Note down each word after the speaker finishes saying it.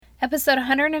Episode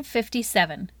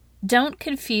 157, Don't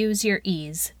Confuse Your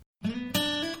Ease.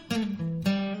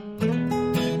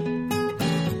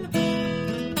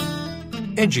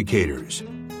 Educators,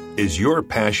 is your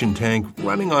passion tank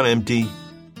running on empty?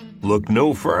 Look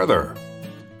no further.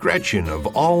 Gretchen of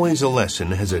Always a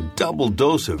Lesson has a double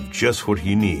dose of just what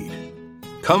you need.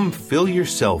 Come fill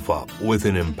yourself up with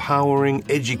an empowering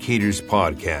educators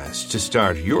podcast to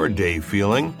start your day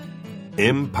feeling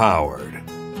empowered.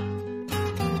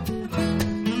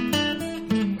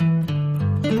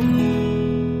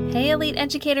 Hey, Elite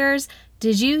Educators!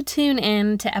 Did you tune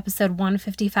in to episode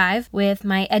 155 with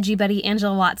my edgy buddy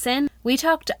Angela Watson? We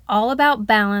talked all about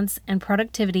balance and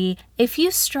productivity. If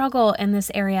you struggle in this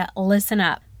area, listen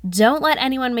up. Don't let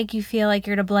anyone make you feel like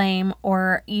you're to blame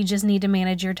or you just need to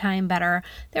manage your time better.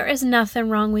 There is nothing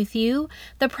wrong with you.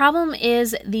 The problem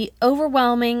is the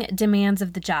overwhelming demands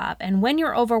of the job. And when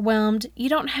you're overwhelmed, you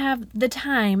don't have the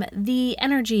time, the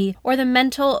energy, or the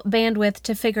mental bandwidth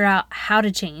to figure out how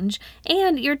to change.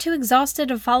 And you're too exhausted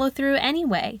to follow through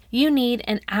anyway. You need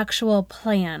an actual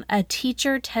plan, a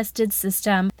teacher-tested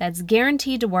system that's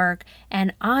guaranteed to work,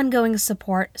 and ongoing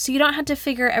support so you don't have to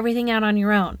figure everything out on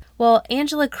your own. Well,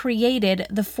 Angela created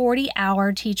the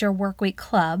 40-Hour Teacher Workweek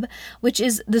Club, which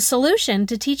is the solution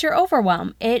to teacher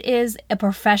overwhelm. It is a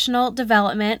professional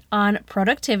development on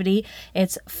productivity.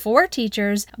 It's for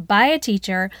teachers, by a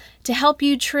teacher, to help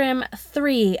you trim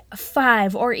 3,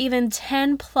 5, or even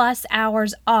 10 plus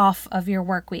hours off of your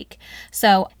work week.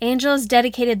 So Angela's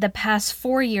dedicated the past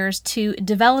 4 years to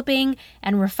developing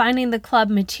and refining the club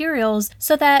materials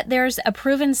so that there's a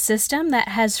proven system that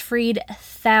has freed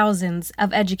thousands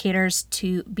of educators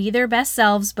to be their best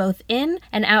selves both in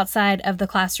and outside of the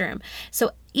classroom.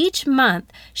 So each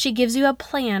month, she gives you a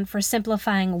plan for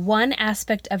simplifying one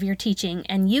aspect of your teaching,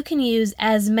 and you can use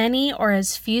as many or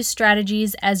as few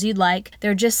strategies as you'd like.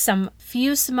 They're just some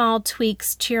few small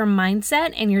tweaks to your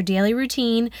mindset and your daily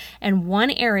routine in one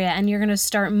area, and you're going to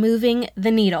start moving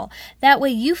the needle. That way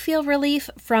you feel relief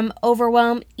from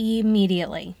overwhelm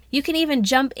immediately. You can even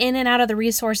jump in and out of the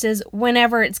resources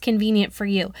whenever it's convenient for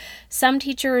you. Some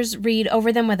teachers read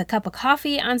over them with a cup of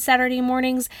coffee on Saturday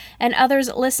mornings, and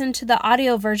others listen to the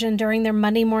audio version during their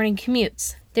Monday morning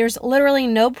commutes. There's literally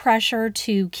no pressure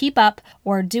to keep up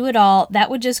or do it all. That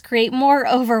would just create more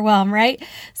overwhelm, right?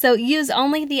 So use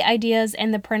only the ideas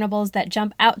and the printables that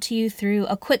jump out to you through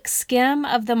a quick skim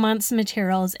of the month's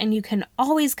materials, and you can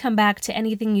always come back to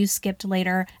anything you skipped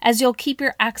later, as you'll keep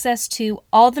your access to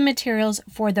all the materials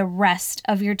for the rest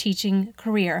of your teaching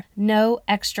career. No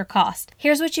extra cost.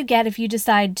 Here's what you get if you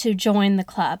decide to join the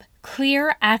club.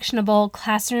 Clear, actionable,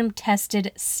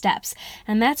 classroom-tested steps.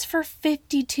 And that's for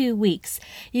 52 weeks.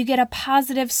 You get a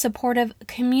positive, supportive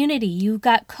community. You've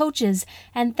got coaches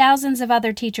and thousands of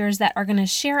other teachers that are going to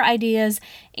share ideas,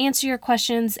 answer your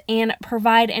questions, and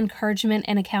provide encouragement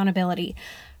and accountability.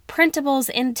 Printables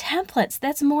and templates.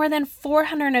 That's more than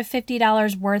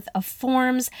 $450 worth of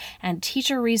forms and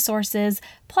teacher resources,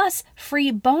 plus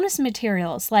free bonus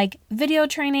materials like video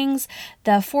trainings,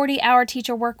 the 40-Hour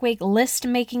Teacher Workweek list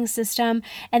making system,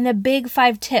 and the Big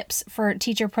 5 tips for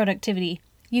teacher productivity.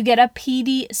 You get a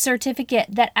PD certificate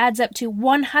that adds up to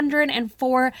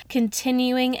 104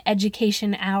 continuing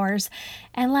education hours.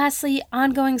 And lastly,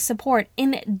 ongoing support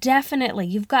indefinitely.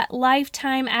 You've got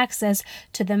lifetime access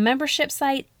to the membership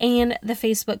site and the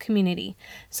Facebook community.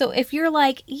 So if you're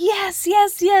like, yes,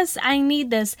 I need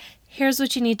this, here's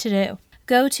what you need to do.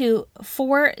 Go to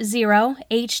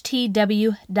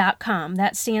 40htw.com.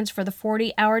 That stands for the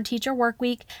 40-Hour Teacher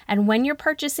Workweek. And when you're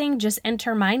purchasing, just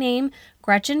enter my name,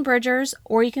 Gretchen Bridgers,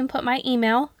 or you can put my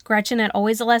email,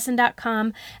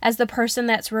 Gretchen@alwaysalesson.com, as the person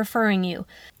that's referring you.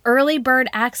 Early bird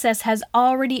access has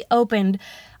already opened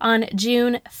on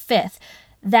June 5th.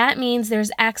 That means there's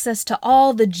access to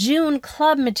all the June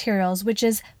club materials, which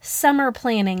is summer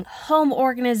planning, home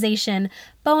organization,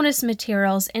 bonus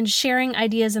materials, and sharing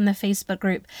ideas in the Facebook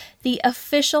group. The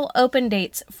official open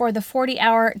dates for the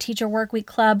 40-Hour Teacher Workweek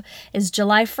Club is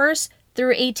July 1st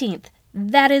through 18th.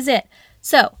 That is it.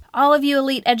 So, all of you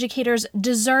elite educators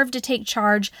deserve to take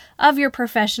charge of your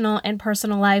professional and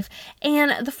personal life,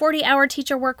 and the 40-Hour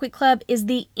Teacher Workweek Club is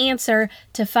the answer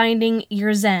to finding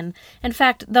your Zen. In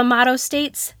fact, the motto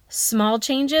states, small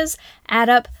changes add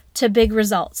up to big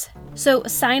results. So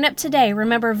sign up today.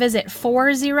 Remember, visit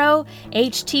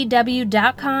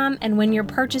 40htw.com, and when you're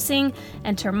purchasing,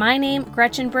 enter my name,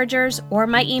 Gretchen Bridgers, or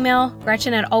my email,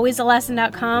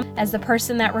 Gretchen@alwaysalesson.com, as the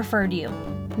person that referred you.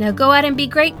 Now go out and be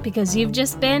great, because you've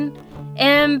just been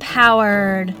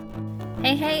empowered.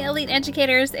 Hey, Elite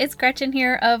Educators, it's Gretchen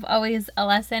here of Always a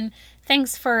Lesson.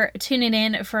 Thanks for tuning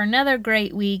in for another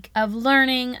great week of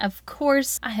learning. Of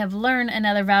course, I have learned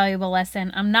another valuable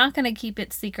lesson. I'm not going to keep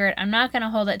it secret. I'm not going to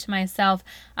hold it to myself.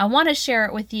 I want to share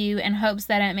it with you in hopes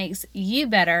that it makes you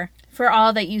better for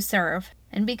all that you serve.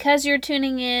 And because you're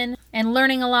tuning in and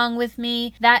learning along with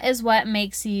me, that is what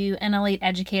makes you an elite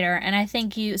educator. And I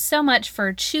thank you so much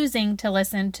for choosing to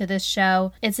listen to this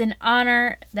show. It's an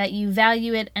honor that you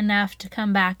value it enough to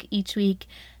come back each week.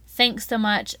 Thanks so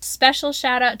much. Special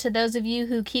shout out to those of you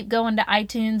who keep going to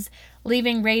iTunes,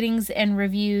 leaving ratings and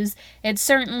reviews. It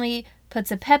certainly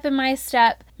puts a pep in my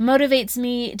step, motivates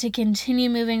me to continue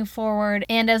moving forward,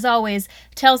 and as always,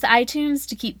 tells iTunes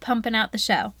to keep pumping out the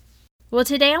show. Well,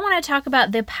 today I want to talk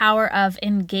about the power of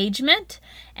engagement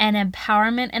and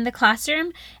empowerment in the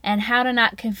classroom and how to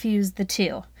not confuse the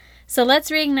two. So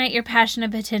let's reignite your passion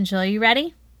and potential. Are you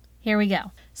ready? Here we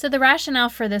go. So the rationale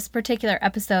for this particular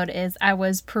episode is I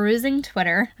was perusing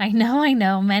Twitter. I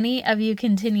know, many of you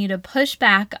continue to push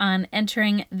back on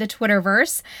entering the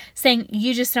Twitterverse, saying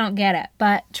you just don't get it.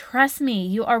 But trust me,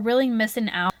 you are really missing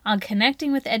out on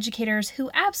connecting with educators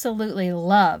who absolutely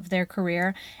love their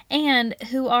career and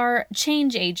who are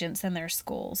change agents in their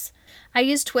schools. I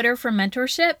use Twitter for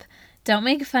mentorship. Don't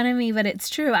make fun of me, but it's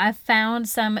true. I've found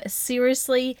some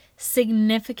seriously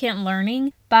significant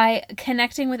learning by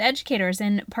connecting with educators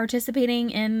and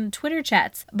participating in Twitter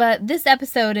chats. But this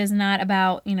episode is not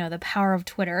about, the power of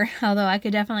Twitter, although I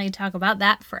could definitely talk about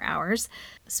that for hours,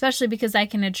 especially because I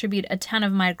can attribute a ton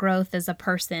of my growth as a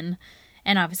person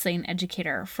and obviously an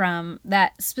educator from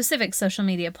that specific social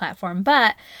media platform.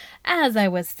 But as I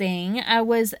was saying, I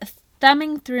was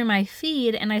thumbing through my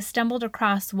feed and I stumbled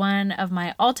across one of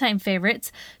my all-time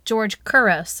favorites, George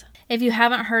Couros. If you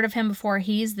haven't heard of him before,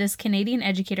 he's this Canadian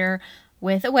educator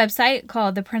with a website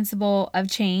called The Principle of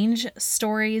Change,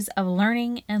 Stories of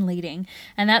Learning and Leading.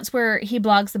 And that's where he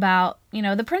blogs about,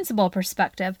 the principal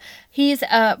perspective. He's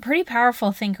a pretty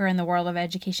powerful thinker in the world of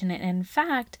education. And in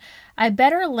fact, I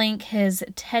better link his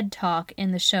TED Talk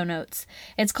in the show notes.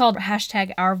 It's called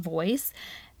 #OurVoice.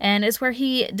 And it's where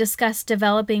he discussed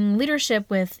developing leadership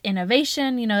with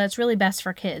innovation, that's really best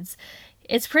for kids.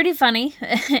 It's pretty funny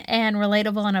and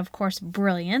relatable and, of course,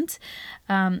 brilliant.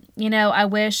 I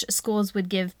wish schools would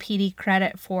give PD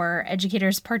credit for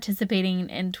educators participating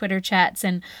in Twitter chats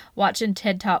and watching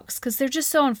TED Talks because they're just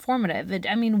so informative.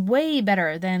 Way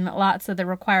better than lots of the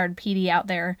required PD out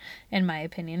there, in my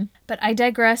opinion. But I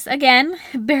digress again.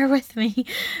 Bear with me.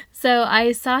 So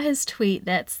I saw his tweet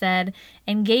that said,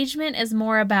 engagement is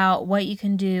more about what you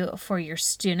can do for your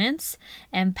students.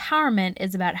 Empowerment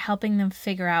is about helping them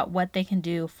figure out what they can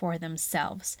do for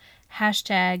themselves.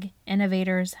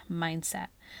 #innovators mindset,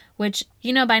 which,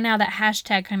 by now that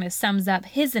hashtag kind of sums up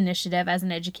his initiative as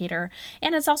an educator,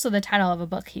 and it's also the title of a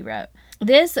book he wrote.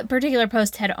 This particular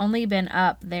post had only been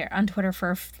up there on Twitter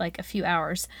for a few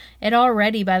hours. It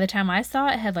already, by the time I saw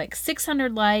it, had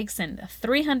 600 likes and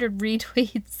 300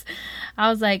 retweets. I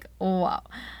was like, wow.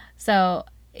 So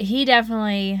he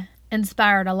definitely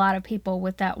inspired a lot of people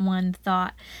with that one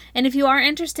thought. And if you are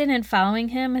interested in following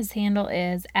him, his handle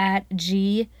is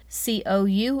 @GCOUROS.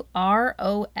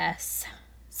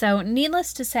 So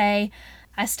needless to say,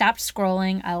 I stopped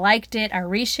scrolling. I liked it. I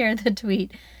reshared the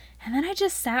tweet. And then I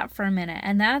just sat for a minute.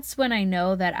 And that's when I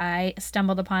know that I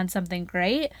stumbled upon something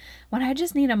great, when I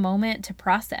just need a moment to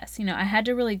process. I had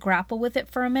to really grapple with it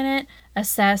for a minute,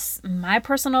 assess my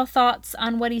personal thoughts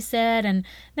on what he said, and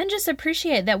then just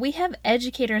appreciate that we have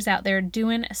educators out there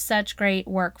doing such great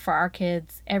work for our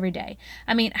kids every day.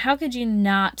 How could you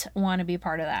not want to be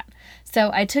part of that?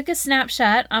 So I took a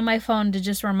snapshot on my phone to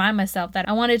just remind myself that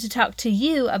I wanted to talk to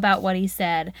you about what he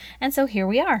said. And so here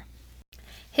we are.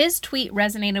 His tweet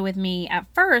resonated with me at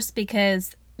first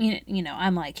because,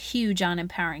 I'm huge on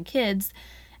empowering kids.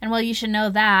 And well, you should know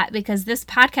that because this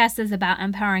podcast is about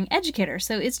empowering educators.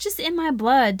 So it's just in my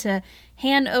blood to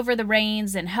hand over the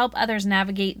reins and help others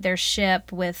navigate their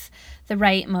ship with the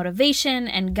right motivation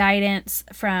and guidance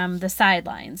from the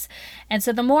sidelines. And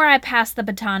so the more I pass the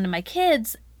baton to my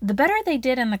kids, the better they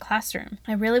did in the classroom.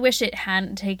 I really wish it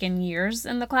hadn't taken years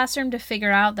in the classroom to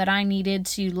figure out that I needed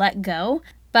to let go.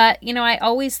 But, I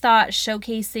always thought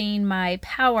showcasing my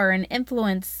power and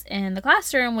influence in the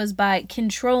classroom was by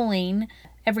controlling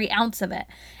every ounce of it.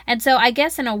 And so I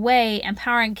guess in a way,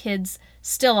 empowering kids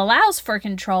still allows for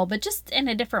control, but just in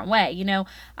a different way.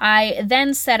 I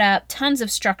then set up tons of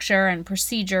structure and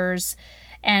procedures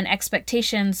and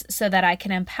expectations so that I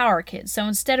can empower kids. So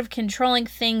instead of controlling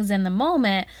things in the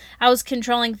moment, I was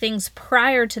controlling things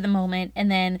prior to the moment, and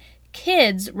then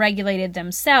kids regulated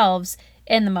themselves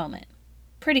in the moment.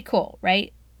 Pretty cool,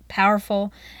 right?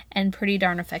 powerful and pretty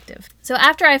darn effective. So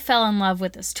after I fell in love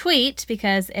with this tweet,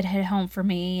 because it hit home for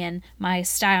me and my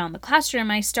style in the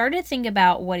classroom, I started to think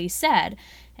about what he said.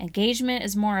 Engagement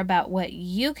is more about what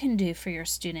you can do for your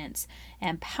students.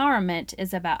 Empowerment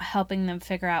is about helping them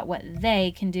figure out what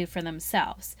they can do for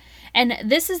themselves. And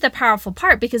this is the powerful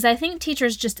part, because I think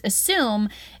teachers just assume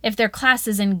if their class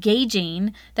is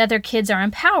engaging that their kids are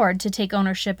empowered to take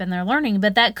ownership in their learning,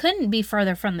 but that couldn't be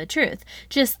further from the truth.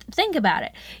 Just think about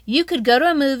it. You could go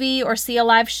to a movie or see a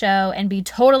live show and be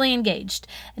totally engaged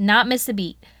and not miss a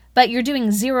beat, but you're doing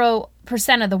 0%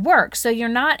 of the work, so you're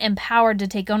not empowered to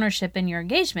take ownership in your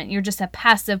engagement. You're just a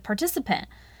passive participant,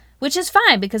 which is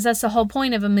fine because that's the whole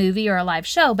point of a movie or a live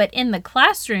show. But in the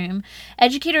classroom,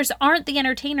 educators aren't the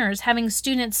entertainers having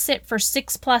students sit for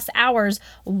 6+ hours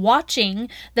watching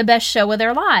the best show of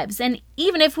their lives. And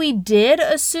even if we did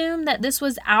assume that this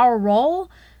was our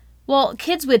role, well,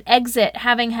 kids would exit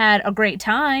having had a great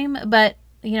time, but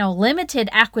limited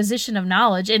acquisition of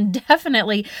knowledge and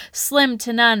definitely slim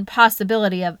to none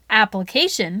possibility of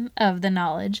application of the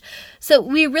knowledge. So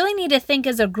we really need to think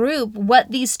as a group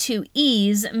what these two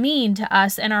E's mean to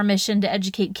us and our mission to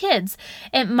educate kids.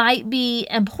 It might be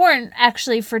important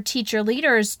actually for teacher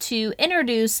leaders to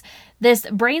introduce this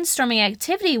brainstorming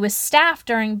activity with staff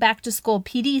during back to school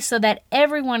PD so that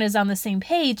everyone is on the same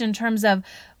page in terms of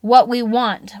what we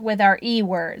want with our E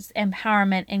words,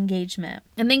 empowerment, engagement.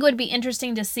 I think it would be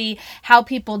interesting to see how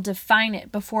people define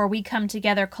it before we come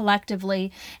together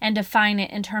collectively and define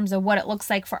it in terms of what it looks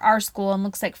like for our school and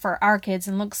looks like for our kids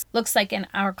and looks like in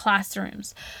our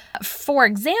classrooms. For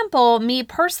example, me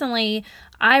personally,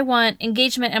 I want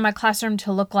engagement in my classroom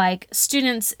to look like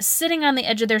students sitting on the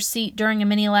edge of their seat during a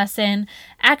mini lesson,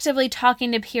 actively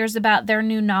talking to peers about their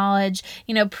new knowledge,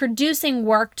 producing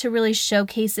work to really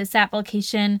showcase its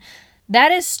application.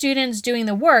 That is students doing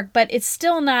the work, but it's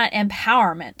still not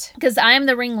empowerment because I'm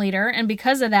the ringleader. And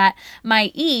because of that,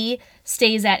 my E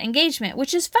stays at engagement,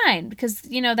 which is fine because,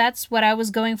 that's what I was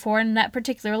going for in that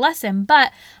particular lesson.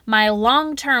 But my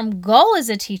long-term goal as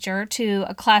a teacher to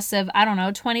a class of,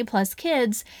 20+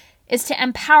 kids is to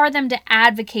empower them to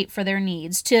advocate for their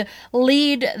needs, to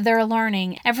lead their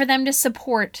learning, and for them to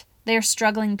support their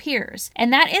struggling peers.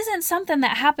 And that isn't something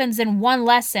that happens in one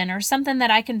lesson or something that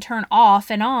I can turn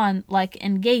off and on like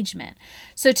engagement.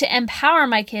 So to empower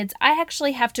my kids, I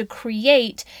actually have to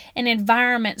create an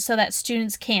environment so that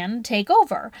students can take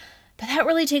over. But that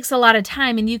really takes a lot of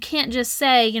time, and you can't just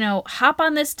say, hop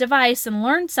on this device and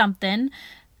learn something.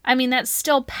 That's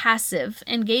still passive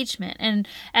engagement. And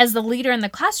as the leader in the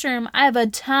classroom, I have a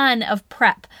ton of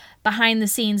prep behind the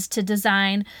scenes to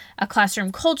design a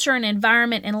classroom culture and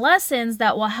environment and lessons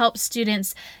that will help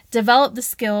students develop the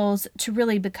skills to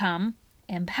really become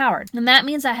empowered. And that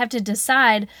means I have to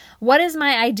decide what is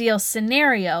my ideal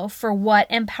scenario for what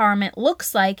empowerment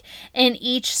looks like in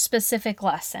each specific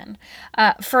lesson.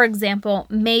 For example,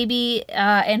 maybe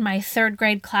in my 3rd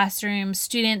grade classroom,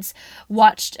 students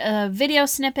watched a video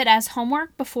snippet as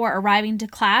homework before arriving to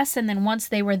class. And then once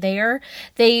they were there,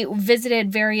 they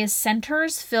visited various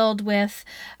centers filled with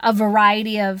a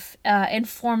variety of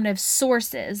informative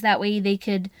sources. That way they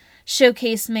could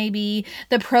showcase maybe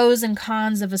the pros and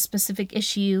cons of a specific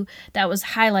issue that was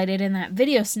highlighted in that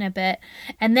video snippet.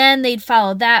 And then they'd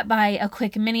follow that by a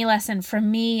quick mini lesson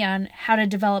from me on how to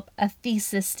develop a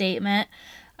thesis statement,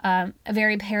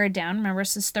 very pared down. Remember,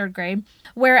 this is 3rd grade.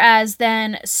 Whereas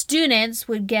then students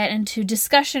would get into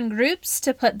discussion groups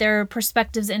to put their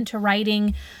perspectives into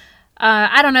writing,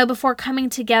 before coming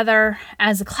together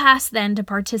as a class then to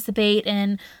participate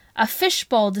in a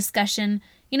fishbowl discussion,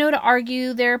 to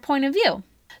argue their point of view.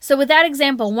 So with that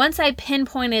example, once I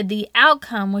pinpointed the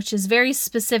outcome, which is very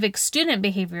specific student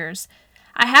behaviors,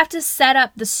 I have to set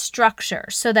up the structure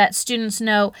so that students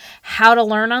know how to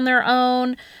learn on their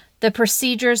own, the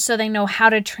procedures so they know how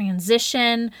to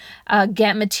transition,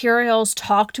 get materials,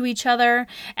 talk to each other,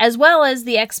 as well as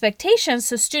the expectations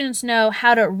so students know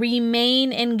how to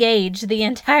remain engaged the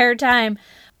entire time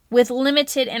with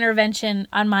limited intervention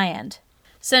on my end.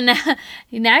 So now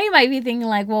you might be thinking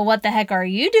like, well, what the heck are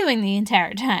you doing the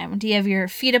entire time? Do you have your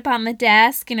feet up on the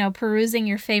desk, perusing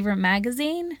your favorite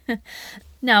magazine?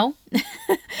 No.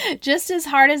 Just as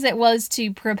hard as it was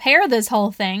to prepare this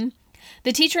whole thing,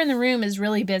 the teacher in the room is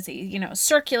really busy,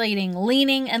 circulating,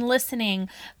 leaning and listening,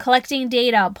 collecting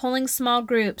data, pulling small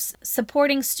groups,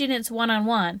 supporting students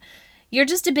one-on-one. You're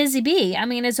just a busy bee.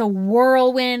 It's a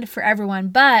whirlwind for everyone,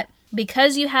 but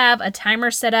Because you have a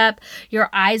timer set up, your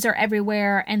eyes are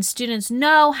everywhere, and students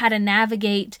know how to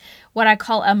navigate what I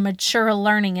call a mature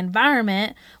learning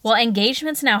environment, well,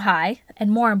 engagement's now high,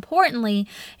 and more importantly,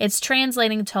 it's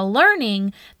translating to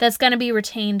learning that's going to be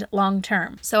retained long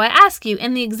term. So I ask you,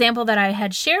 in the example that I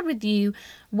had shared with you,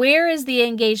 where is the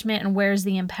engagement and where is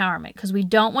the empowerment? Because we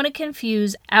don't want to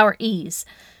confuse our E's.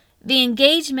 The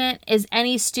engagement is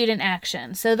any student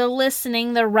action. So the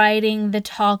listening, the writing, the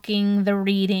talking, the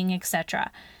reading,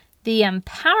 etc. The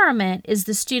empowerment is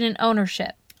the student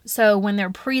ownership. So when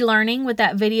they're pre-learning with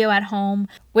that video at home,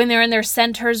 when they're in their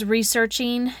centers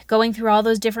researching, going through all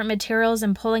those different materials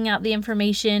and pulling out the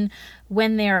information,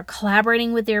 when they're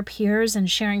collaborating with their peers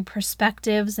and sharing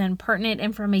perspectives and pertinent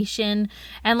information,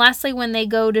 and lastly, when they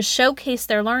go to showcase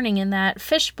their learning in that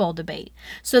fishbowl debate.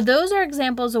 So those are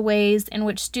examples of ways in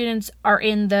which students are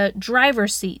in the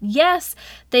driver's seat. Yes,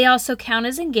 they also count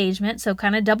as engagement, so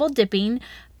kind of double dipping,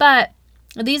 but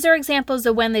these are examples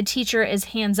of when the teacher is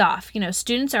hands-off.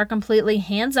 Students are completely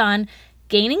hands-on,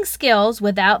 gaining skills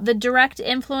without the direct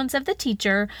influence of the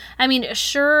teacher. I mean,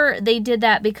 sure, they did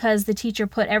that because the teacher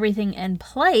put everything in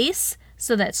place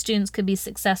so that students could be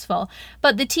successful.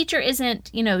 But the teacher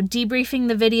isn't, debriefing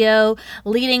the video,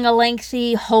 leading a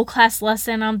lengthy whole class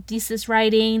lesson on thesis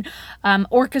writing,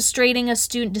 orchestrating a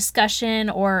student discussion,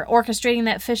 or orchestrating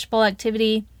that fishbowl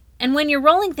activity. And when you're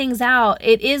rolling things out,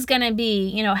 it is going to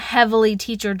be, heavily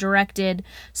teacher directed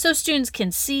so students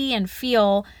can see and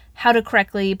feel how to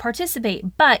correctly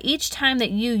participate. But each time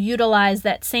that you utilize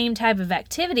that same type of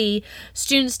activity,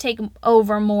 students take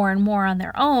over more and more on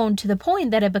their own to the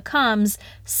point that it becomes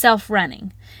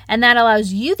self-running. And that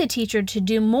allows you, the teacher, to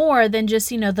do more than just,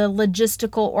 the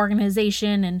logistical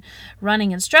organization and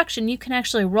running instruction. You can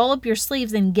actually roll up your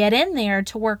sleeves and get in there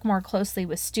to work more closely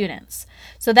with students.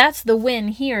 So that's the win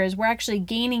here, is we're actually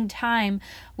gaining time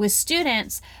with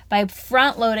students by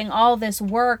front-loading all this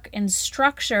work and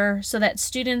structure so that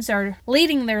students are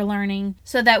leading their learning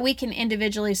so that we can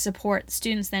individually support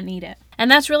students that need it. And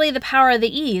that's really the power of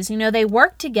the E's. They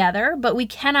work together, but we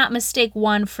cannot mistake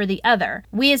one for the other.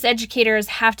 We as educators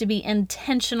have to be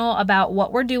intentional about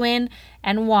what we're doing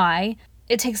and why.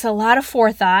 It takes a lot of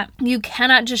forethought. You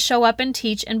cannot just show up and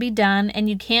teach and be done, and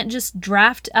you can't just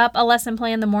draft up a lesson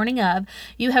plan the morning of.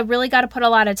 You have really got to put a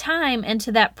lot of time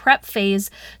into that prep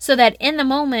phase so that in the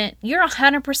moment, you're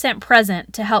 100%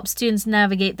 present to help students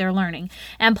navigate their learning.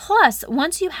 And plus,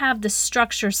 once you have the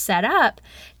structure set up,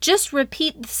 just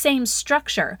repeat the same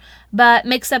structure, but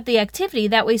mix up the activity.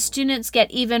 That way students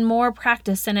get even more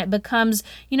practice and it becomes,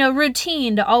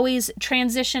 routine to always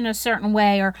transition a certain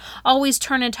way, or always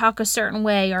turn and talk a certain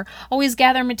way, or always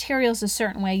gather materials a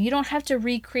certain way. You don't have to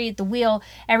recreate the wheel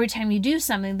every time you do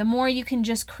something. The more you can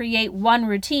just create one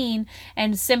routine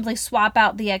and simply swap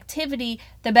out the activity,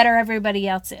 the better everybody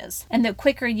else is, and the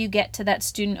quicker you get to that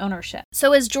student ownership.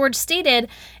 So as George stated,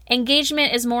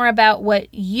 engagement is more about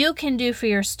what you can do for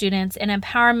your students, and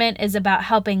empowerment is about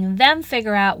helping them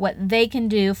figure out what they can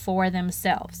do for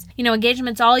themselves.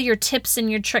 Engagement's all your tips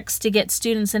and your tricks to get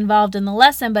students involved in the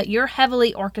lesson, but you're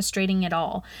heavily orchestrating it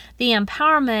all. The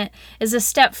empowerment is a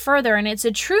step further, and it's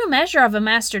a true measure of a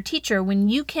master teacher when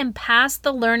you can pass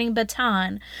the learning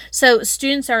baton so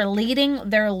students are leading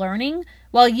their learning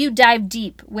while you dive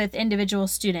deep with individual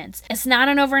students. It's not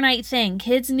an overnight thing.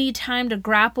 Kids need time to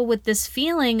grapple with this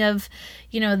feeling of,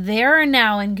 they're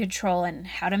now in control and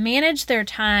how to manage their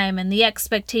time and the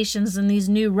expectations and these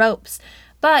new ropes.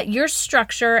 But your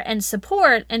structure and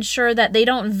support ensure that they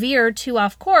don't veer too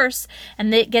off course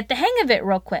and they get the hang of it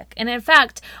real quick. And in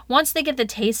fact, once they get the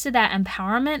taste of that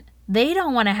empowerment, they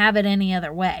don't want to have it any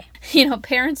other way.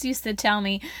 Parents used to tell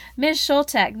me, Miss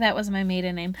Schultek, that was my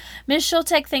maiden name, Miss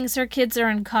Schultek thinks her kids are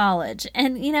in college.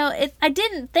 And, I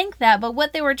didn't think that, but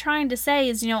what they were trying to say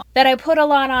is, that I put a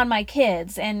lot on my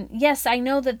kids. And yes, I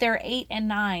know that they're 8 and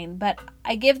 9, but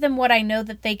I give them what I know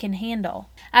that they can handle.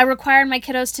 I required my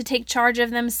kiddos to take charge of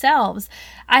themselves.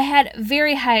 I had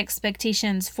very high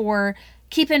expectations for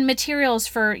keeping materials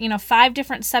for, 5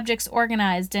 different subjects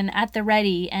organized and at the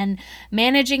ready, and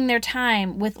managing their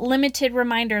time with limited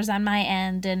reminders on my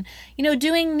end, and,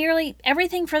 doing nearly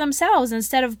everything for themselves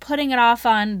instead of putting it off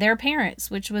on their parents,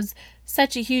 which was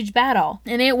such a huge battle.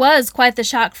 And it was quite the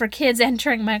shock for kids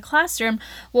entering my classroom.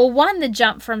 Well, one, the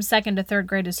jump from 2nd to 3rd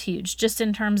grade is huge, just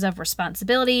in terms of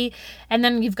responsibility. And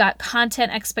then you've got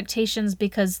content expectations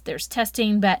because there's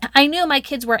testing. But I knew my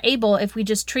kids were able if we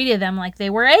just treated them like they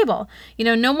were able.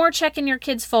 No more checking your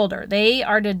kids' folder. They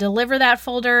are to deliver that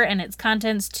folder and its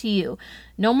contents to you.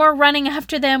 No more running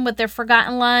after them with their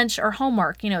forgotten lunch or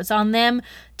homework. It's on them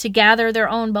to gather their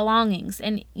own belongings.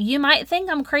 And you might think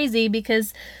I'm crazy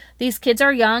because These kids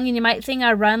are young and you might think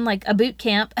I run like a boot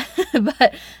camp,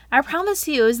 but I promise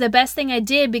you it was the best thing I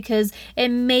did because it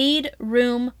made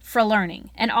room for learning.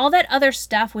 And all that other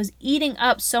stuff was eating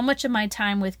up so much of my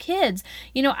time with kids.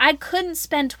 I couldn't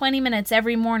spend 20 minutes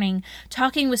every morning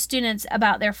talking with students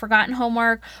about their forgotten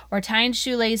homework or tying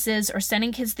shoelaces or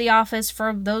sending kids to the office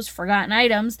for those forgotten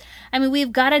items.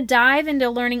 We've got to dive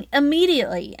into learning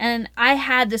immediately. And I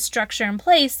had the structure in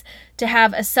place to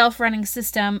have a self-running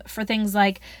system for things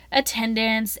like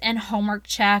attendance and homework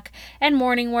check and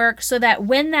morning work so that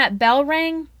when that bell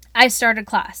rang, I started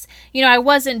class. I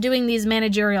wasn't doing these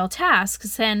managerial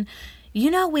tasks, and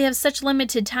we have such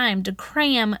limited time to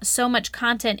cram so much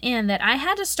content in that I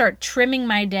had to start trimming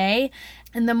my day.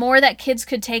 And the more that kids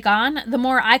could take on, the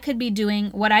more I could be doing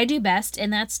what I do best,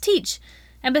 and that's teach.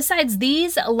 And besides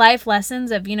these life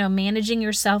lessons of, managing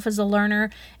yourself as a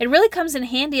learner, it really comes in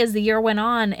handy as the year went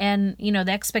on and,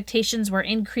 the expectations were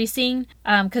increasing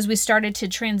because we started to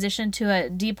transition to a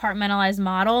departmentalized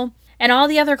model. And all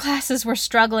the other classes were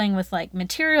struggling with like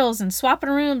materials and swapping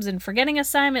rooms and forgetting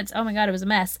assignments. Oh my God, it was a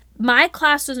mess. My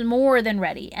class was more than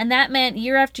ready. And that meant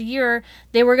year after year,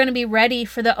 they were going to be ready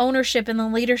for the ownership and the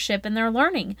leadership in their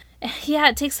learning. Yeah,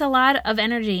 it takes a lot of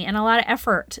energy and a lot of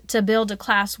effort to build a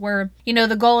class where,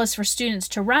 the goal is for students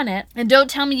to run it. And don't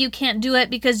tell me you can't do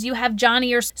it because you have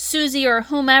Johnny or Susie or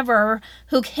whomever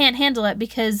who can't handle it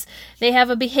because they have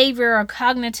a behavior or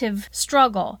cognitive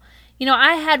struggle.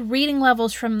 I had reading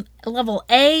levels from level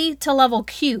A to level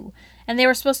Q, and they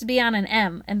were supposed to be on an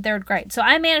M in third grade. So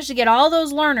I managed to get all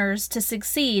those learners to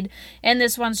succeed in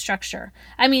this one structure.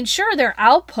 Sure, their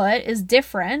output is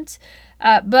different,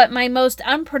 but my most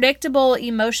unpredictable,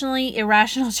 emotionally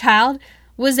irrational child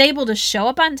was able to show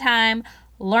up on time,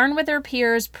 learn with her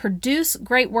peers, produce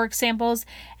great work samples,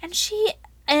 and she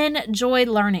enjoyed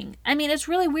learning. It's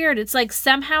really weird. It's like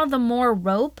somehow the more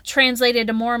rope translated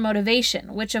to more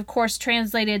motivation, which of course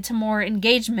translated to more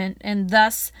engagement and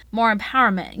thus more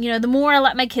empowerment. The more I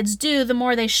let my kids do, the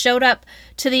more they showed up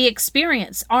to the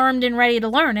experience armed and ready to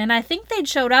learn. And I think they'd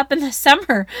showed up in the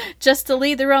summer just to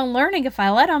lead their own learning if I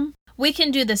let them. We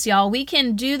can do this, y'all. We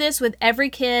can do this with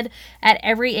every kid at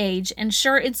every age. And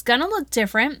sure, it's going to look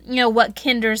different, what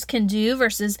kinders can do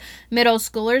versus middle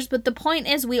schoolers. But the point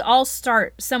is we all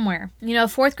start somewhere.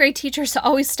 Fourth grade teachers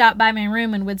always stopped by my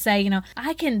room and would say,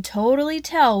 I can totally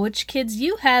tell which kids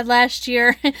you had last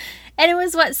year. And it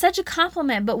was such a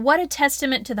compliment, but what a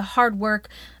testament to the hard work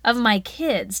of my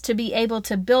kids to be able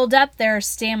to build up their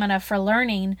stamina for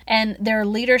learning and their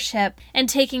leadership and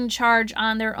taking charge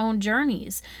on their own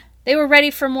journeys. They were ready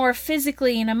for more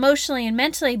physically and emotionally and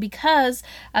mentally because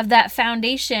of that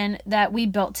foundation that we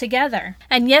built together.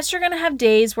 And yes, you're going to have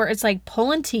days where it's like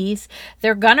pulling teeth.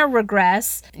 They're going to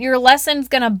regress. Your lesson's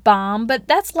going to bomb, but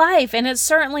that's life. And it's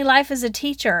certainly life as a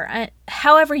teacher.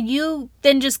 However, you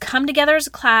then just come together as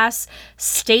a class,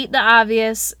 state the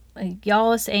obvious, like,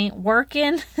 y'all, this ain't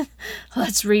working.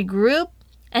 Let's regroup.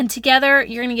 And together,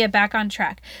 you're going to get back on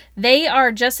track. They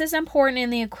are just as important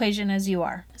in the equation as you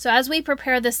are. So as we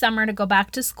prepare this summer to go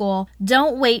back to school,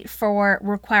 don't wait for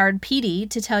required PD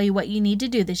to tell you what you need to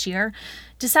do this year.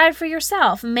 Decide for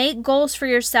yourself. Make goals for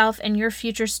yourself and your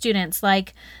future students,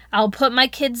 like I'll put my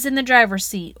kids in the driver's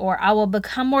seat, or I will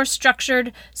become more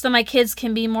structured so my kids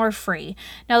can be more free.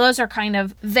 Now, those are kind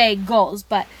of vague goals,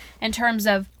 but in terms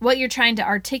of what you're trying to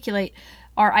articulate,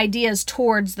 are ideas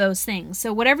towards those things.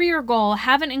 So whatever your goal,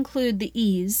 have it include the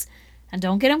E's, and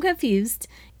don't get them confused.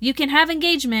 You can have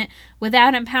engagement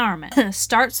without empowerment.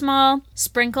 Start small,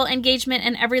 sprinkle engagement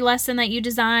in every lesson that you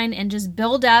design, and just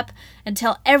build up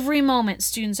until every moment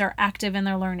students are active in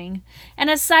their learning. And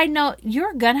a side note,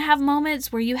 you're going to have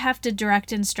moments where you have to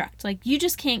direct instruct. Like, you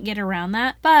just can't get around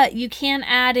that. But you can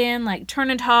add in like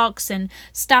turn and talks and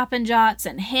stop and jots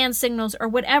and hand signals or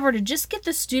whatever to just get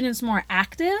the students more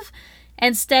active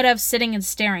instead of sitting and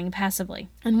staring passively.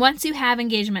 And once you have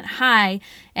engagement high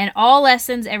in all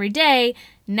lessons every day,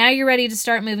 now you're ready to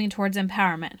start moving towards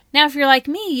empowerment. Now, if you're like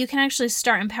me, you can actually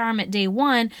start empowerment day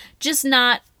one, just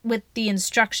not with the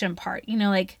instruction part.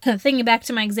 Like thinking back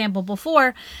to my example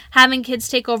before, having kids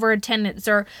take over attendance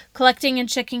or collecting and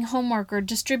checking homework or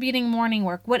distributing morning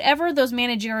work, whatever those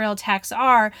managerial tasks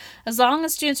are, as long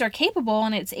as students are capable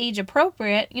and it's age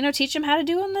appropriate, teach them how to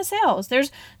do them themselves.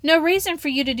 There's no reason for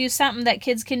you to do something that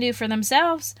kids can do for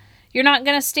themselves. You're not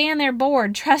going to stand there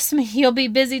bored. Trust me, you'll be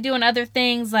busy doing other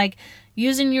things like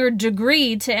using your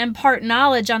degree to impart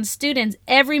knowledge on students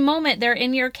every moment they're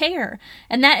in your care.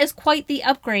 And that is quite the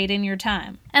upgrade in your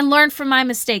time. and learn from my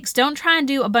mistakes. Don't try and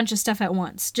do a bunch of stuff at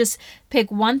once. Just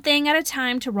pick one thing at a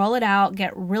time to roll it out.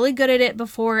 Get really good at it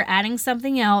before adding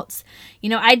something else.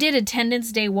 I did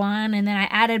attendance day 1, and then I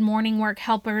added morning work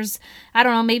helpers, I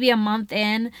don't know, maybe a month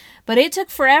in, but it took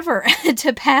forever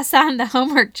to pass on the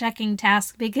homework checking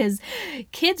task because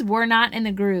kids were not in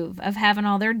the groove of having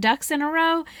all their ducks in a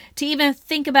row to even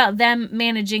think about them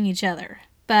managing each other.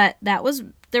 But that was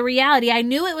the reality. I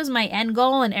knew it was my end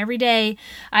goal, and every day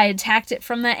I attacked it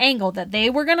from the angle that they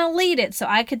were going to lead it so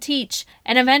I could teach.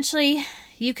 And eventually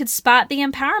you could spot the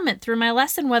empowerment through my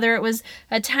lesson, whether it was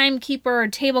a timekeeper or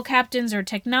table captains or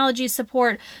technology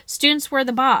support. Students were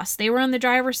the boss. They were in the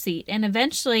driver's seat. And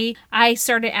eventually I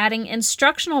started adding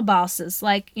instructional bosses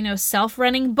like,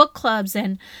 self-running book clubs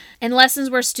and lessons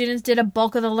where students did a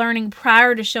bulk of the learning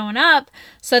prior to showing up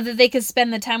so that they could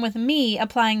spend the time with me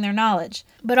applying their knowledge.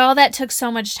 But all that took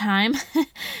so much time.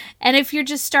 And if you're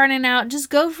just starting out, just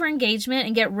go for engagement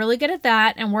and get really good at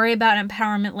that and worry about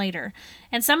empowerment later.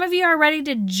 And some of you are ready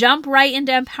to jump right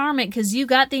into empowerment because you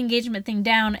got the engagement thing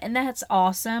down, and that's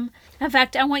awesome. In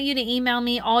fact, I want you to email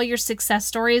me all your success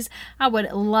stories. I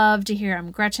would love to hear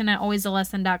them.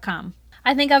 Gretchen@alwaysalesson.com.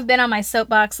 I think I've been on my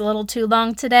soapbox a little too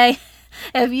long today.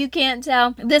 If you can't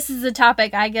tell, this is a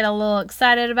topic I get a little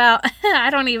excited about. I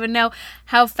don't even know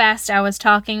how fast I was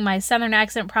talking. My southern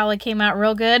accent probably came out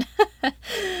real good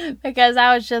because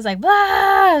I was just like,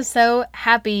 blah! So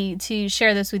happy to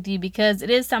share this with you because it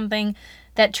is something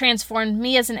that transformed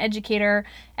me as an educator.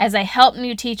 As I help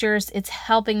new teachers, it's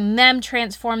helping them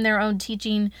transform their own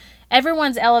teaching.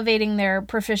 Everyone's elevating their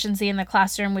proficiency in the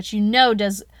classroom, which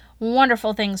does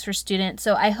wonderful things for students.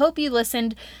 So I hope you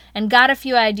listened and got a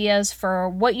few ideas for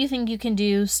what you think you can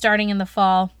do starting in the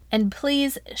fall. And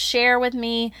please share with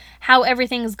me how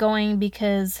everything's going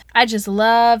because I just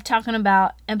love talking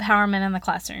about empowerment in the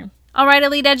classroom. All right,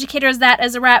 Elite Educators, that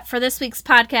is a wrap for this week's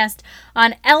podcast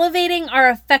on elevating our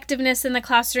effectiveness in the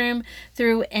classroom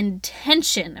through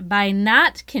intention by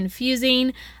not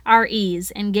confusing our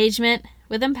E's, engagement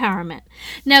with empowerment.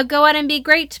 Now go out and be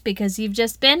great because you've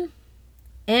just been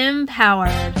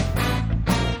empowered.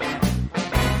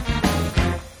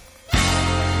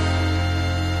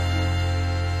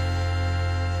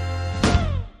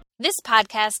 This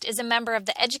podcast is a member of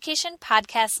the Education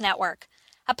Podcast Network,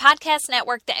 a podcast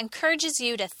network that encourages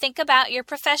you to think about your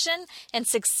profession and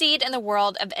succeed in the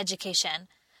world of education.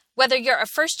 Whether you're a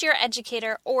first-year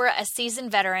educator or a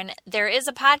seasoned veteran, there is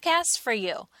a podcast for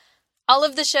you. All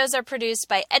of the shows are produced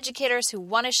by educators who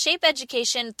want to shape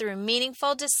education through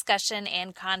meaningful discussion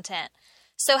and content.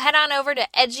 So head on over to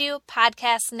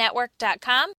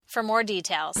edupodcastnetwork.com for more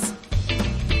details.